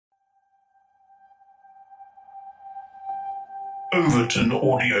Overton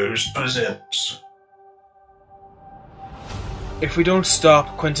Audios presents. If we don't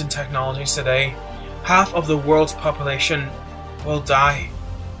stop Quintin Technologies today, half of the world's population will die.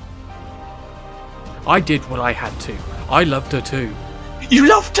 I did what I had to. I loved her too. You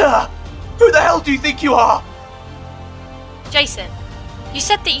loved her? Who the hell do you think you are? Jason, you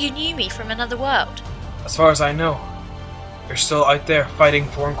said that you knew me from another world. As far as I know, you're still out there fighting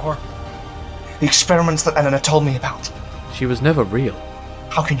ThornCorp. The experiments that Alyn told me about. She was never real.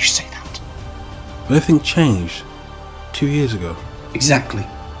 How can you say that? Everything changed 2 years ago. Exactly.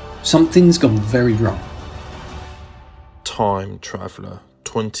 Something's gone very wrong. Time Traveller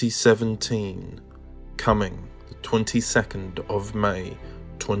 2017, coming the 22nd of May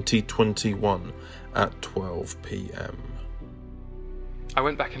 2021 at 12 PM. I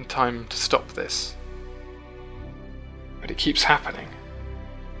went back in time to stop this, but it keeps happening.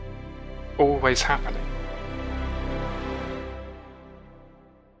 Always happening.